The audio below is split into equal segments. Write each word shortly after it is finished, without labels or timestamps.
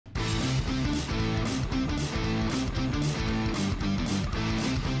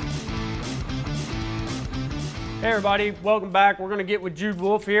Hey everybody, welcome back. We're going to get with Jude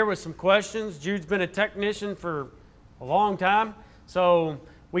Wolf here with some questions. Jude's been a technician for a long time, so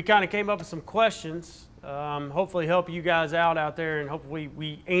we kind of came up with some questions. Hopefully help you guys out there, and hopefully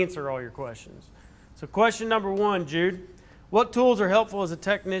we answer all your questions. So question number one, Jude, what tools are helpful as a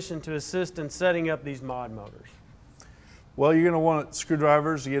technician to assist in setting up these mod motors? Well, you're going to want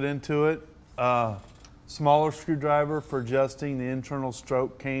screwdrivers to get into it. Smaller screwdriver for adjusting the internal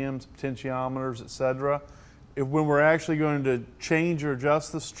stroke cams, potentiometers, etc. When we're actually going to change or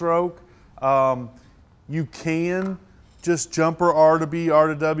adjust the stroke, you can just jumper R to B, R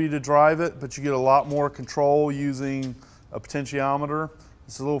to W to drive it, but you get a lot more control using a potentiometer.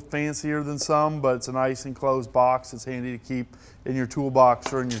 It's a little fancier than some, but it's a nice enclosed box. It's handy to keep in your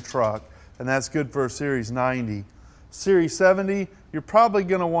toolbox or in your truck, and that's good for a Series 90. Series 70, you're probably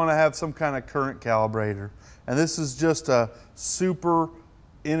going to want to have some kind of current calibrator, and this is just a super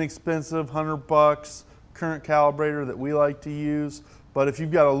inexpensive $100 current calibrator that we like to use. But if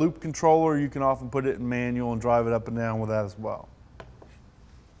you've got a loop controller, you can often put it in manual and drive it up and down with that as well.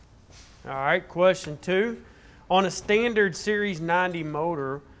 All right, question two. On a standard Series 90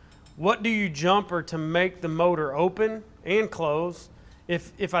 motor, what do you jumper to make the motor open and close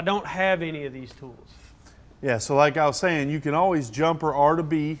if I don't have any of these tools? Yeah, so like I was saying, you can always jumper R to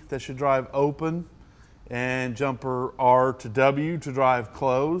B, that should drive open, and jumper R to W to drive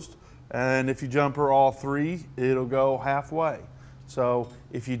closed. And if you jumper all three, it'll go halfway. So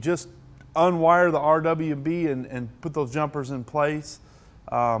if you just unwire the R, W, and B and put those jumpers in place,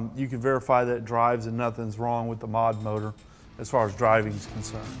 you can verify that it drives and nothing's wrong with the mod motor as far as driving is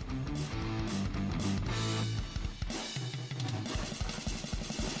concerned.